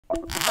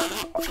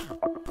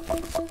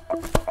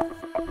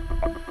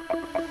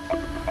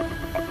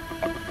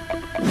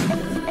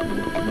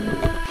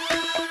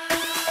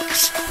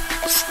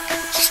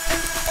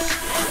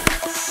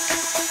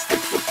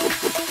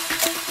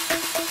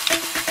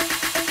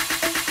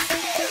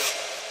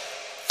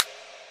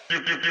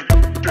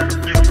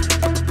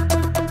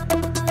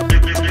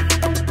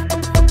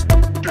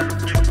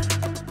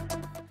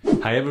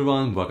Hi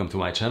everyone, welcome to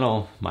my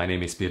channel. My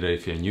name is Peter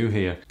if you're new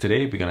here.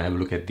 Today we're gonna have a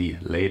look at the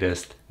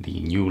latest, the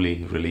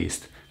newly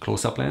released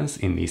close-up lens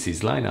in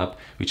NiSi's lineup,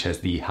 which has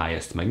the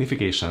highest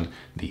magnification,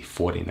 the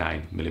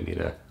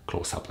 49mm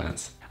close-up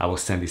lens. I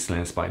was sent this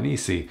lens by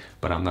NiSi,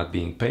 but I'm not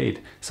being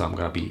paid, so I'm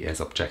gonna be as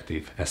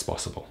objective as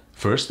possible.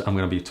 First, I'm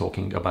gonna be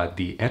talking about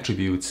the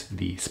attributes,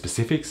 the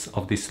specifics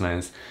of this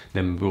lens.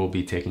 Then we'll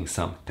be taking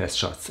some test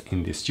shots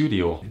in the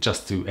studio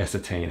just to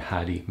ascertain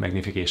how the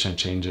magnification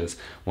changes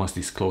once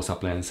this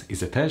close-up lens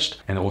is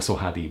attached, and also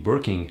how the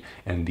working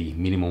and the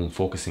minimum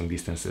focusing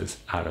distances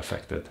are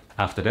affected.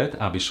 After that,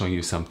 I'll be showing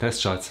you some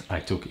test shots I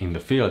took in the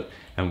field,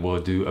 and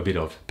we'll do a bit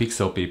of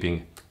pixel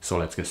peeping. So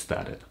let's get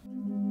started.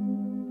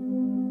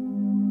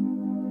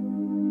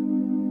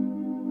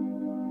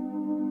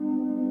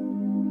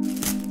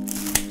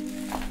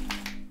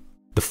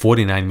 The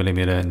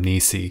 49mm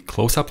NiSi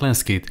close-up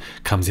lens kit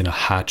comes in a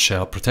hard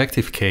shell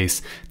protective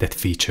case that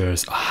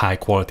features a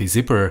high-quality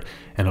zipper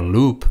and a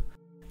loop.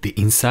 The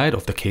inside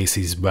of the case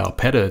is well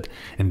padded,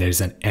 and there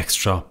is an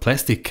extra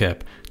plastic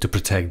cap to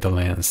protect the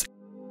lens.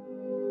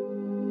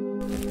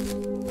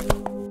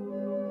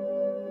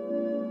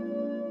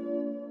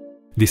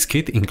 This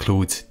kit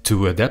includes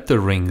two adapter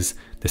rings,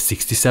 the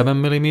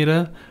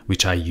 67mm,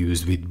 which I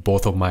used with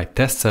both of my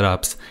test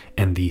setups,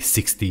 and the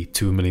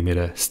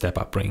 62mm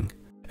step-up ring.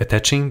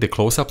 Attaching the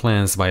close-up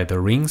lens via the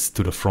rings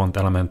to the front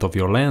element of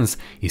your lens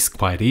is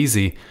quite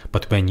easy,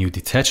 but when you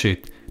detach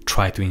it,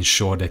 try to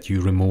ensure that you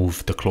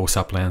remove the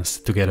close-up lens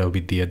together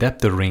with the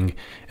adapter ring,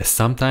 as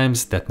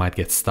sometimes that might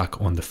get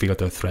stuck on the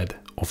filter thread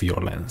of your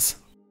lens.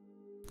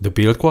 The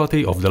build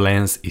quality of the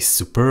lens is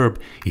superb.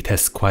 It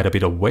has quite a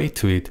bit of weight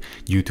to it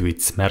due to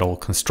its metal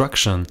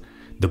construction.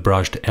 The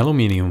brushed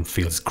aluminum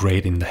feels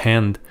great in the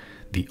hand.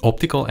 The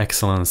optical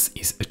excellence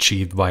is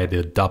achieved by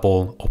the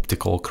double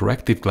optical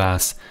corrective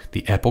glass,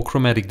 the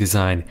apochromatic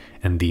design,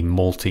 and the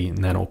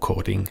multi-nano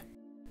coating.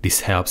 This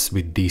helps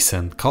with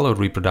decent color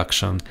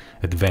reproduction,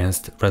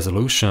 advanced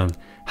resolution,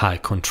 high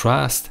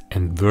contrast,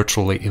 and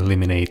virtually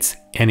eliminates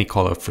any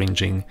color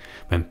fringing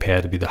when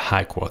paired with a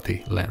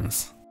high-quality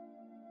lens.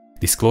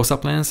 This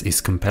close-up lens is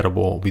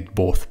compatible with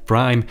both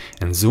prime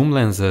and zoom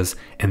lenses,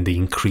 and the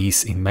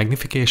increase in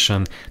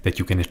magnification that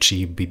you can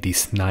achieve with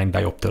this 9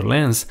 diopter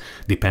lens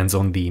depends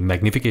on the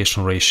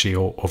magnification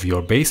ratio of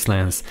your base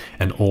lens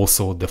and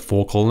also the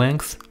focal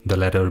length, the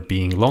latter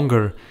being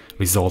longer,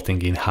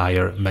 resulting in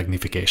higher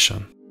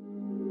magnification.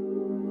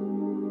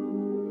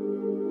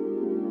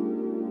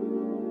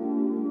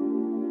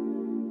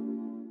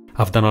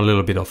 I've done a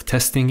little bit of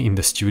testing in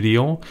the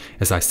studio,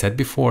 as I said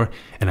before,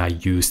 and I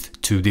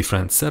used two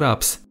different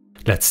setups.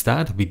 Let's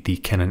start with the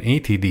Canon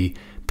ATD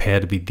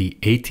paired with the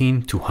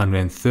 18 to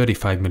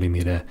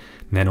 135mm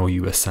Nano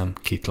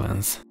USM kit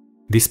lens.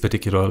 This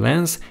particular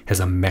lens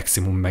has a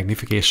maximum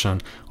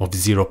magnification of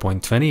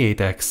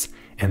 0.28x,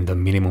 and the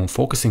minimum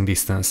focusing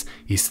distance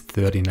is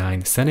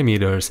 39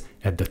 cm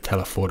at the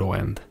telephoto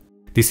end.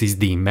 This is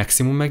the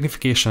maximum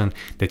magnification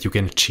that you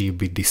can achieve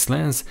with this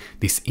lens.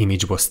 This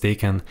image was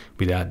taken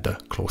without the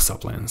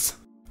close-up lens.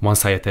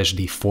 Once I attached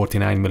the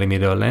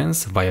 49mm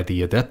lens via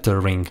the adapter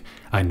ring,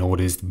 I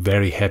noticed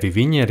very heavy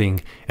vignetting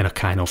and a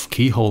kind of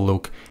keyhole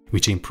look,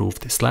 which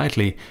improved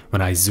slightly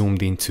when I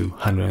zoomed into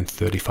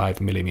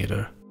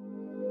 135mm.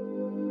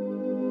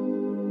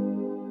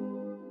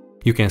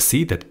 You can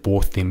see that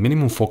both the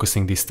minimum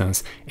focusing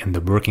distance and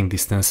the working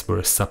distance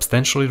were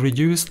substantially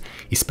reduced,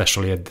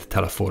 especially at the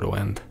telephoto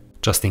end.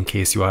 Just in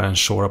case you are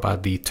unsure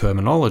about the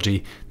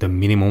terminology, the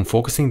minimum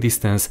focusing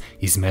distance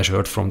is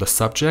measured from the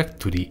subject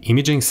to the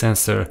imaging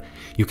sensor.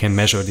 You can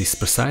measure this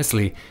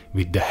precisely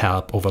with the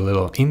help of a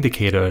little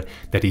indicator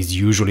that is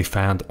usually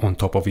found on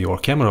top of your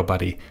camera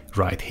body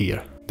right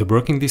here. The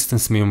working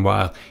distance,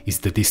 meanwhile, is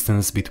the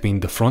distance between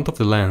the front of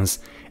the lens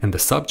and the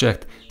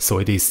subject, so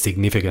it is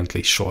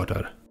significantly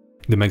shorter.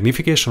 The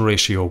magnification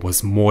ratio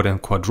was more than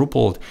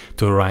quadrupled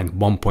to around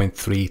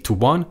 1.3 to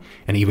 1,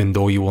 and even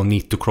though you will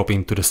need to crop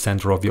into the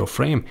center of your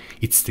frame,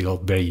 it's still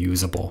very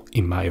usable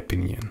in my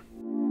opinion.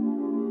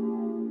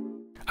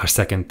 Our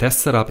second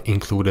test setup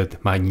included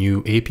my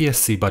new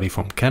APS-C body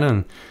from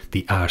Canon,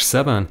 the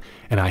R7,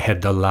 and I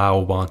had the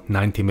Laowa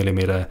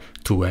 90mm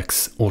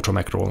 2x ultra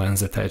macro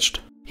lens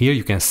attached. Here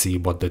you can see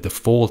what the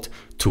default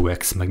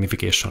 2x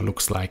magnification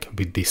looks like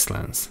with this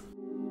lens.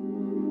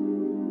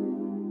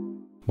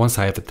 Once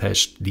I have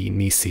attached the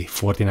NiSi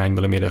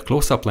 49mm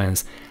close-up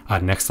lens, our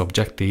next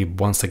objective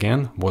once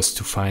again was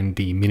to find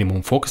the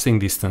minimum focusing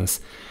distance.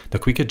 The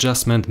quick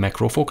adjustment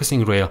macro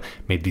focusing rail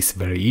made this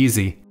very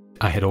easy.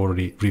 I had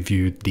already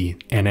reviewed the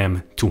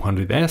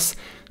NM200S,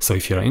 so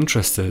if you're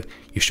interested,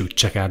 you should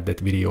check out that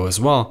video as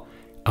well.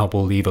 I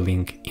will leave a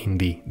link in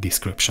the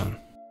description.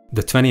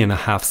 The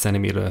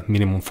 20.5cm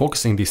minimum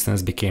focusing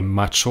distance became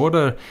much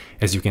shorter,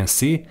 as you can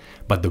see,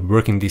 but the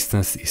working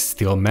distance is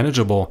still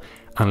manageable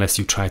unless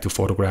you try to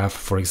photograph,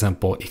 for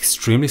example,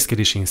 extremely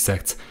skittish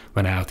insects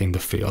when out in the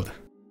field.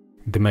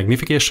 The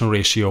magnification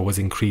ratio was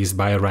increased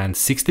by around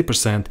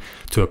 60%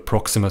 to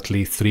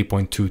approximately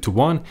 3.2 to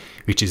 1,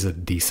 which is a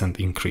decent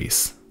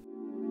increase.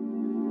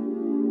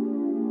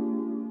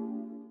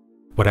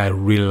 What I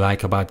really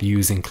like about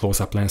using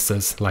close-up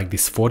lenses like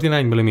this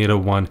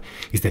 49mm one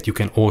is that you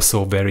can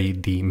also vary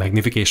the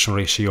magnification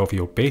ratio of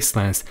your base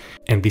lens,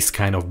 and this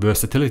kind of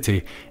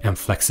versatility and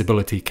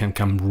flexibility can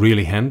come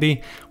really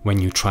handy when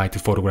you try to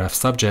photograph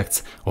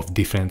subjects of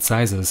different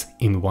sizes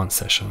in one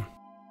session.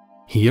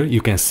 Here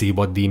you can see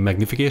what the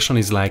magnification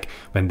is like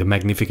when the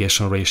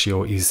magnification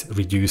ratio is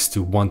reduced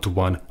to 1 to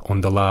 1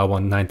 on the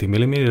Laowa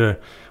 90mm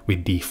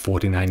with the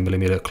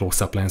 49mm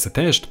close-up lens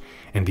attached,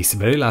 and this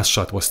very last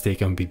shot was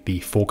taken with the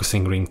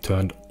focusing ring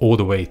turned all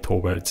the way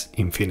towards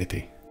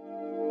infinity.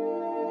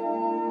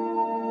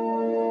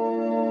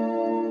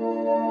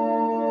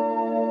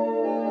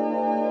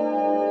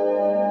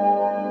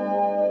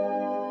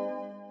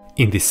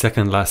 In this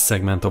second last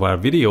segment of our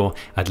video,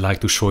 I'd like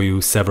to show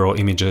you several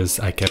images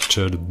I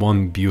captured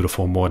one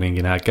beautiful morning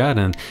in our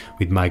garden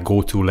with my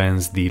go-to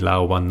lens, the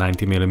Laowa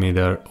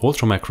 90mm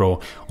ultra macro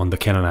on the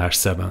Canon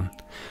R7.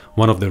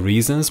 One of the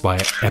reasons why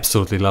I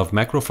absolutely love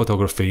macro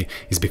photography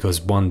is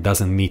because one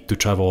doesn't need to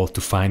travel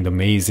to find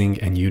amazing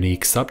and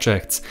unique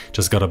subjects,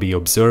 just gotta be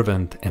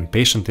observant and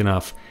patient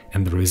enough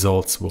and the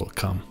results will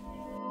come.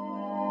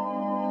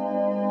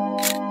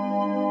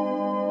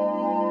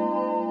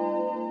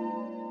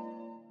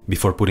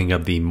 Before putting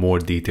up the more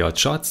detailed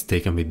shots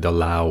taken with the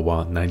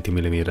Laowa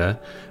 90mm,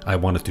 I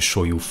wanted to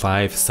show you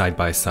 5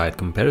 side-by-side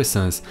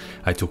comparisons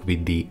I took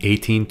with the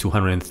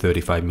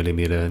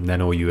 18-235mm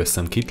Nano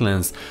USM kit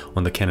lens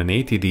on the Canon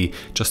 80D,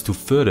 just to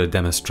further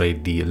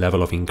demonstrate the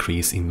level of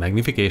increase in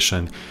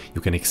magnification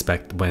you can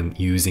expect when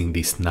using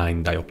this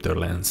 9 diopter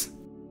lens.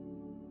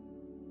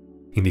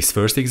 In this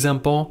first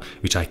example,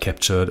 which I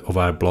captured of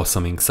our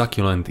blossoming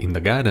succulent in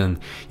the garden,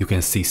 you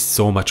can see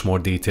so much more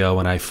detail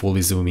when I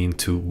fully zoom in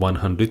to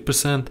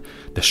 100%,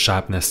 the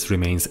sharpness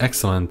remains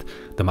excellent,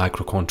 the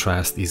micro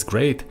contrast is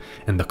great,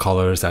 and the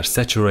colors are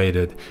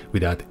saturated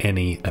without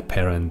any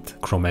apparent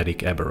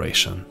chromatic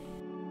aberration.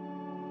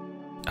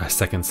 Our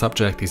second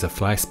subject is a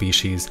fly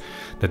species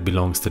that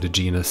belongs to the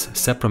genus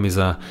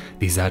Sapramyza.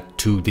 These are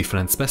 2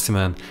 different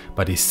specimens,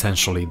 but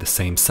essentially the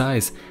same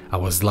size. I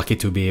was lucky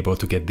to be able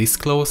to get this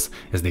close,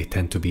 as they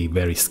tend to be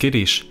very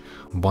skittish.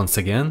 Once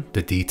again,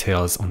 the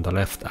details on the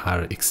left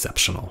are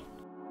exceptional.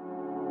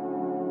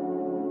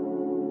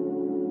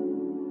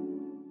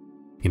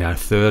 In our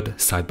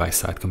third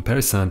side-by-side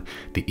comparison,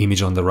 the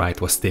image on the right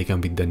was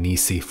taken with the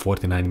NiSi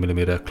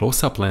 49mm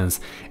close-up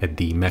lens at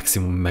the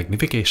maximum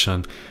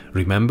magnification.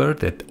 Remember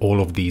that all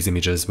of these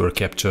images were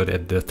captured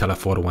at the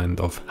telephoto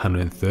end of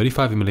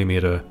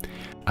 135mm.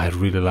 I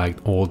really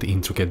liked all the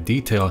intricate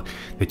detail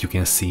that you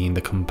can see in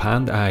the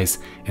compound eyes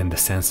and the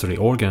sensory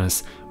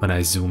organs when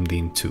I zoomed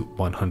in to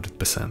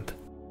 100%.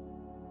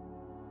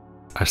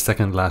 Our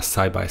second last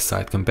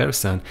side-by-side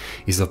comparison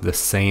is of the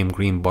same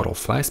green bottle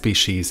fly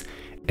species.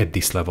 At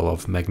this level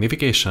of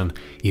magnification,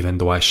 even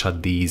though I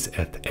shot these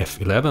at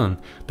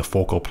f11, the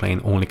focal plane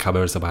only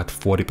covers about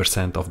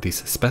 40% of this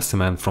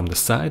specimen from the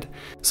side,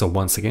 so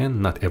once again,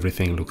 not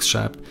everything looks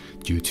sharp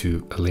due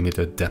to a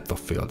limited depth of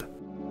field.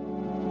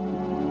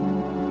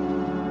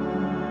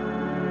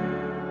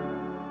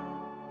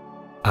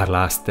 Our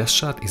last test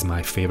shot is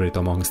my favorite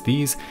amongst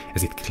these,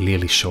 as it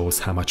clearly shows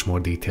how much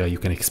more detail you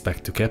can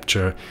expect to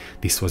capture.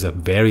 This was a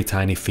very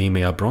tiny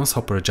female bronze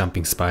hopper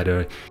jumping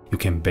spider. You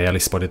can barely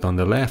spot it on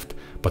the left,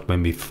 but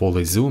when we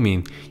fully zoom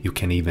in, you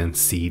can even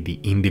see the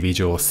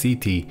individual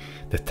setae,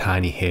 the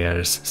tiny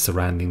hairs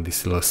surrounding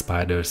this little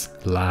spider's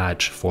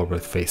large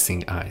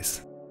forward-facing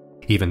eyes.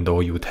 Even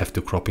though you would have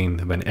to crop in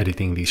when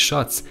editing these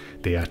shots,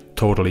 they are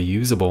totally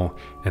usable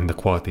and the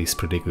quality is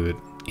pretty good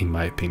in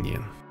my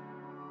opinion.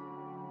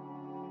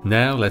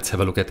 Now let's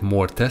have a look at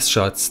more test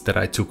shots that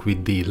I took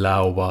with the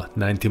Laowa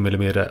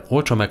 90mm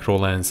ultra macro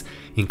lens,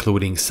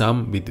 including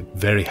some with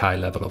very high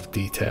level of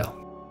detail.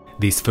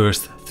 These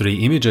first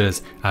 3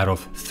 images are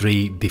of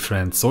 3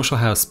 different social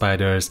house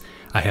spiders.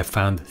 I have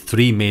found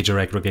 3 major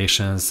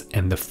aggregations,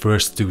 and the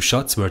first 2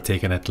 shots were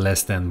taken at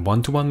less than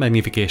 1:1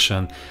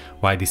 magnification,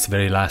 while this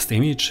very last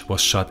image was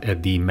shot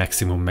at the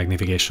maximum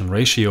magnification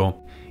ratio.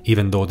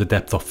 Even though the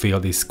depth of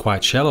field is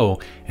quite shallow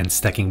and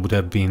stacking would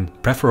have been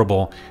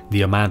preferable,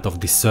 the amount of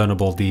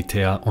discernible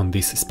detail on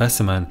this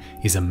specimen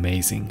is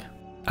amazing.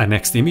 Our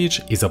next image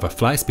is of a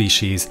fly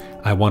species.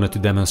 I wanted to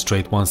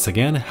demonstrate once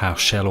again how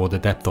shallow the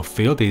depth of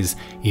field is.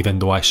 Even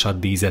though I shot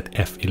these at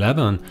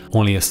f11,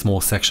 only a small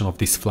section of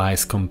this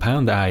fly's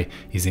compound eye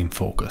is in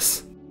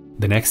focus.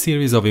 The next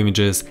series of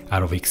images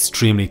are of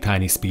extremely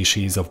tiny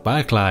species of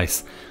bark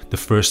lice. The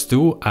first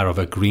 2 are of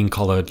a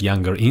green-colored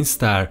younger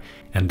instar,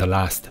 and the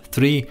last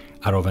 3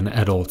 are of an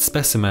adult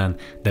specimen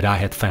that I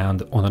had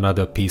found on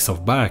another piece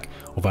of bark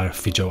of our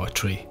Feijoa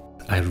tree.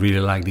 I really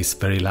like this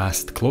very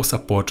last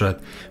close-up portrait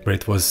where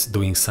it was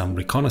doing some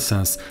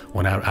reconnaissance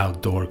on our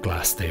outdoor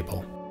glass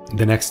table.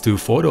 The next two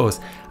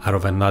photos are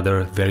of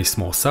another very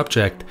small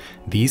subject.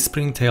 These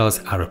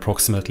springtails are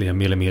approximately 1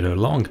 millimeter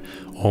long,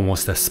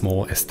 almost as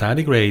small as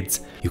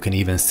tardigrades. You can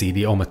even see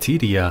the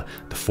ommatidia,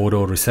 the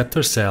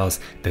photoreceptor cells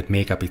that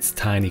make up its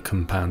tiny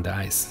compound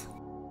eyes.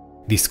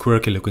 This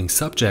quirky looking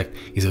subject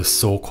is a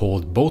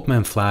so-called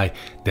boatman fly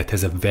that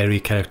has a very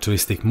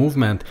characteristic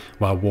movement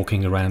while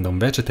walking around on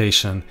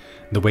vegetation.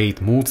 The way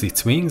it moves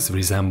its wings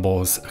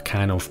resembles a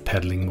kind of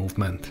paddling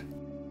movement.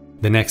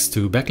 The next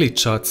two backlit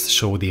shots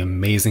show the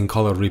amazing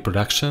color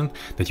reproduction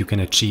that you can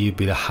achieve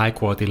with a high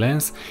quality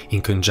lens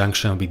in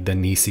conjunction with the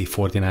NiSi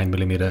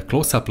 49mm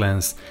close-up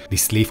lens.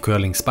 This leaf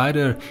curling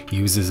spider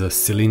uses a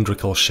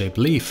cylindrical shaped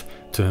leaf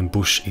to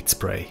ambush its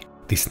prey.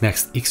 This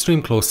next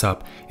extreme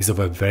close-up is of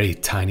a very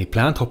tiny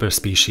plant hopper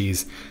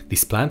species.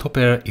 This plant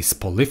hopper is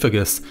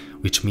polyphagous,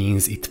 which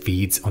means it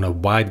feeds on a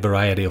wide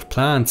variety of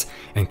plants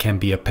and can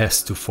be a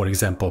pest to, for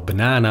example,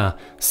 banana,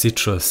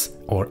 citrus,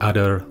 or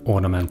other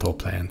ornamental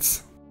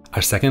plants.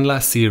 Our second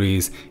last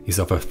series is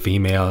of a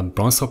female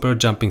bronzehopper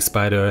jumping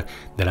spider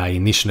that I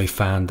initially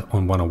found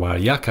on one of our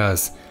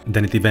yuccas.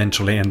 Then it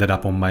eventually ended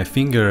up on my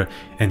finger,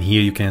 and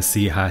here you can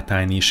see how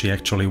tiny she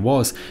actually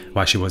was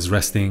while she was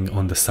resting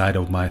on the side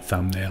of my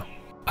thumbnail.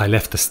 I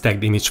left the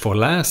stacked image for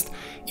last.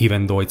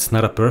 Even though it's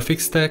not a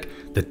perfect stack,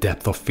 the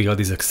depth of field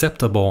is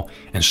acceptable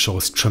and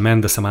shows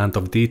tremendous amount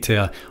of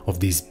detail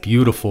of this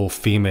beautiful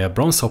female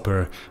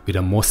bronzehopper with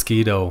a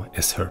mosquito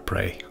as her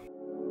prey.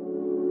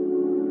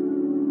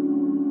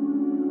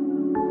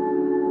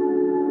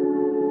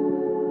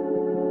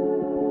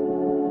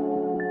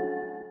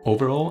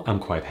 Overall, I'm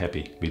quite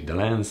happy with the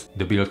lens.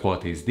 The build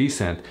quality is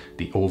decent,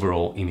 the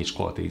overall image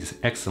quality is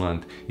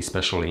excellent,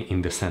 especially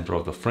in the center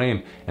of the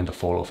frame, and the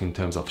fall off in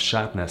terms of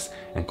sharpness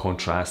and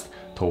contrast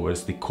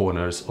towards the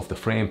corners of the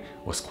frame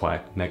was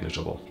quite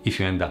negligible. If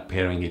you end up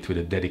pairing it with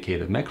a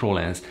dedicated macro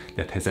lens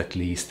that has at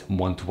least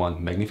 1:1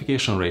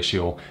 magnification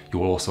ratio, you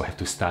will also have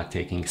to start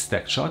taking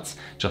stacked shots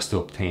just to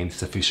obtain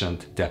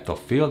sufficient depth of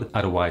field,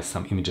 otherwise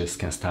some images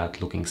can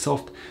start looking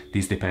soft.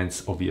 This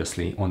depends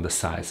obviously on the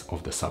size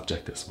of the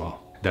subject as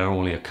well. There are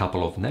only a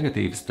couple of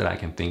negatives that I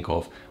can think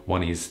of.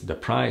 One is the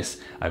price.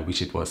 I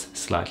wish it was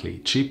slightly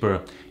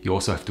cheaper. You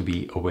also have to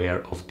be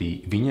aware of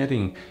the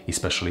vignetting,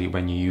 especially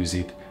when you use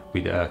it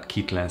with a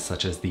kit lens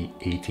such as the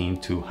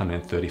 18 to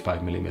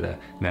 135mm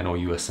Nano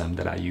USM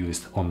that I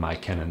used on my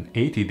Canon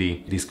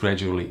 80D. This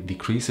gradually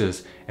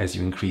decreases as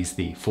you increase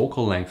the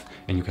focal length,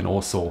 and you can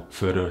also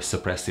further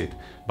suppress it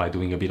by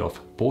doing a bit of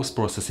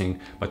post-processing,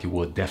 but you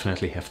will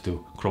definitely have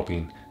to crop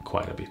in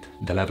quite a bit.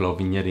 The level of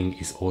vignetting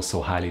is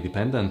also highly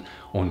dependent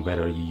on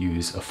whether you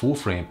use a full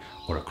frame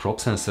or a crop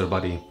sensor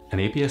body. An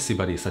APS-C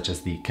body such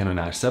as the Canon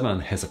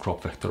R7 has a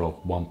crop factor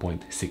of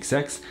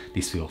 1.6x.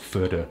 This will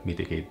further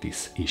mitigate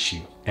this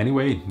issue.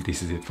 Anyway,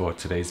 this is it for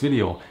today's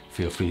video.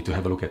 Feel free to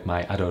have a look at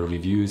my other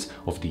reviews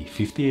of the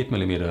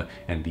 58mm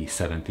and the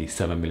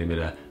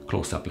 77mm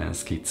close-up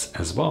lens kits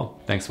as well.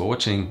 Thanks for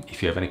watching.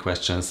 If you have any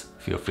questions,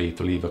 feel free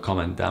to leave a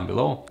comment down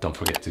below. Don't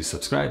forget to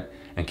subscribe,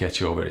 and catch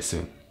you all very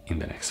soon in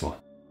the next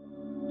one.